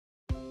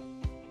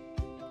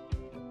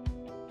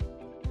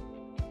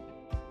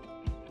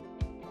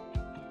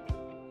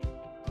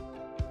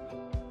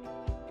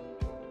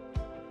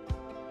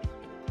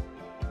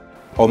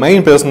Our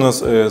main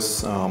business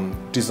is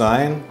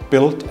design,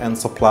 build and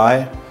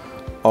supply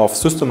of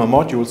system and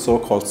modules,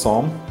 so-called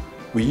SOM.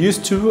 We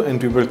used to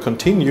and we will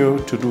continue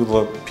to do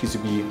the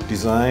PCB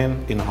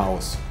design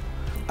in-house.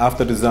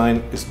 After design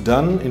is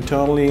done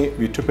internally,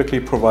 we typically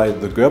provide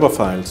the Gerber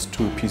files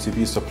to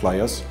PCB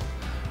suppliers,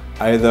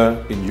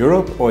 either in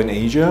Europe or in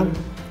Asia.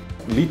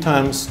 Lead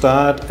times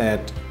start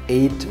at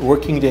 8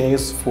 working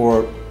days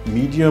for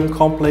medium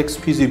complex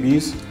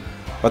PCBs,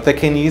 but they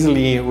can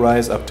easily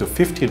rise up to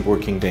 15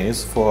 working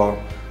days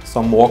for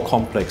some more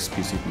complex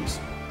PCBs.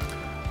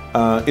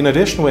 In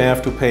addition, we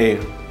have to pay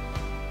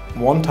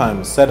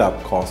one-time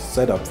setup costs,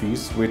 setup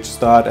fees, which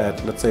start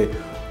at, let's say,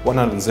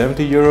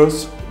 170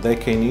 euros. They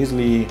can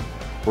easily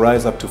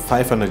rise up to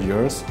 500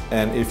 euros.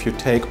 And if you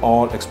take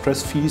all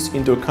express fees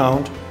into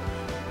account,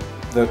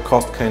 the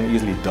cost can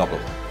easily double.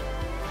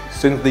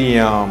 Since the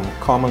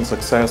common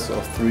success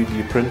of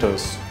 3D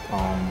printers,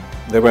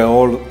 there were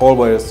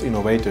always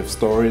innovative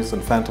stories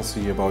and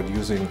fantasy about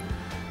using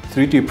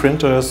 3D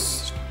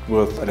printers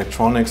with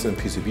electronics and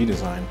PCB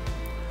design.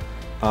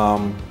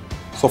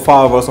 So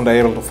far I wasn't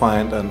able to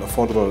find an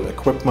affordable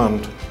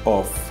equipment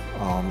of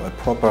a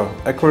proper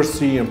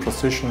accuracy and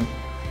precision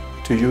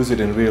to use it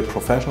in real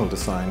professional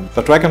design.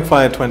 The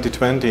DragonFly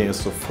 2020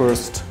 is the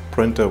first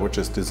printer which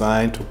is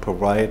designed to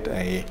provide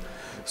a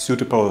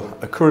suitable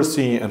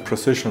accuracy and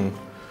precision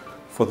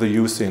for the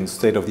use in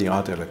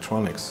state-of-the-art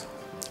electronics.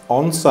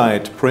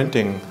 On-site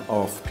printing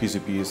of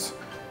PCBs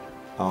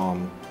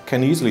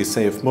can easily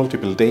save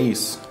multiple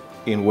days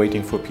in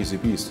waiting for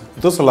PCBs.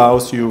 This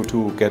allows you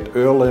to get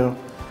earlier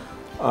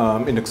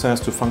in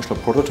access to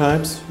functional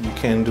prototypes. You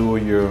can do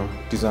your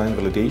design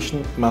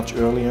validation much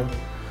earlier.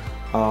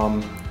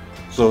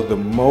 So the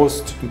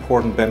most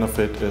important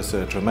benefit is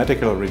a dramatic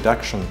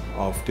reduction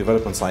of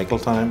development cycle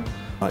time.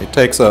 It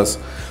takes us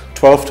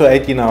 12 to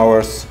 18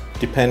 hours,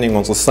 depending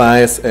on the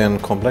size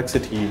and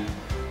complexity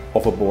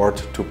of a board,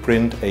 to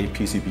print a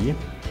PCB.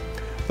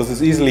 This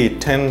is easily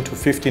 10 to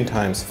 15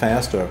 times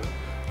faster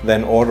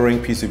than ordering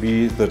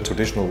PCB the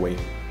traditional way.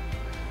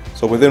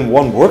 So within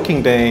one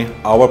working day,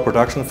 our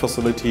production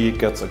facility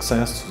gets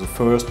access to the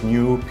first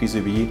new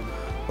PCB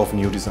of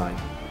new design.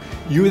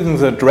 Using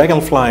the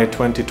DragonFly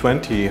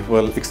 2020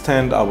 will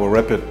extend our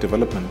rapid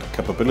development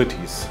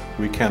capabilities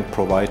we can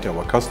provide to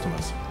our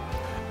customers.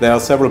 There are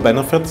several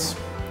benefits.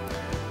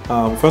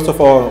 First of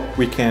all,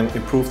 we can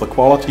improve the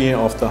quality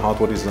of the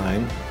hardware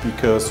design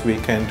because we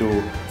can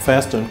do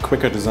faster and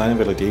quicker design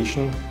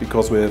validation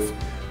because we have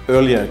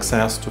earlier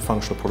access to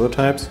functional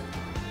prototypes,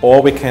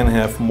 or we can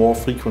have more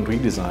frequent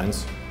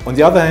redesigns. On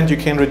the other hand, you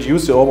can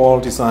reduce the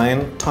overall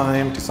design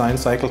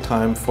cycle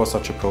time for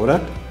such a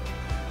product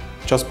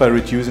just by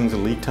reducing the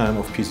lead time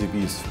of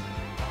PCBs.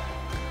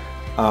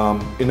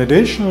 In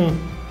addition,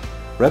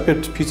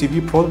 rapid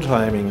PCB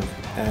prototyping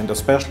and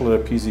especially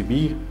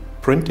PCB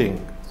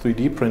printing,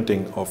 3D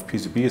printing of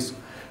PCBs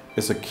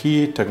is a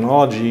key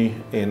technology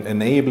in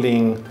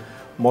enabling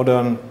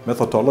modern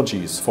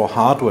methodologies for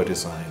hardware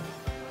design.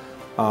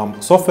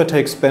 Software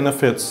takes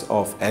benefits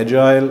of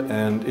agile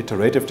and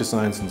iterative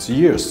designs in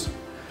years,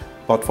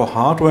 but for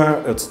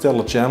hardware it's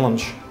still a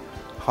challenge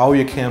how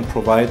you can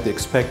provide the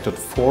expected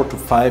 4 to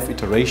 5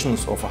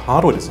 iterations of a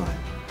hardware design,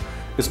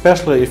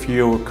 especially if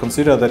you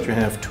consider that you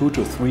have 2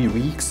 to 3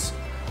 weeks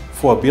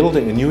for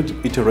building a new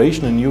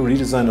iteration, a new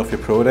redesign of your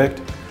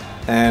product,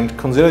 and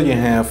consider you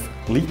have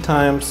lead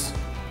times,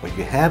 or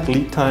you had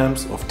lead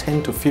times of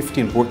 10 to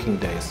 15 working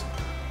days.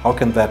 How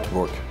can that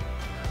work?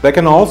 They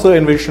can also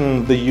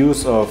envision the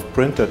use of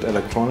printed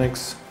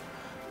electronics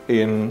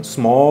in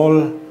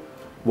small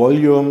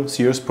volume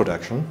series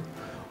production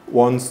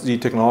once the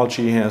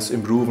technology has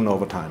improved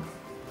over time.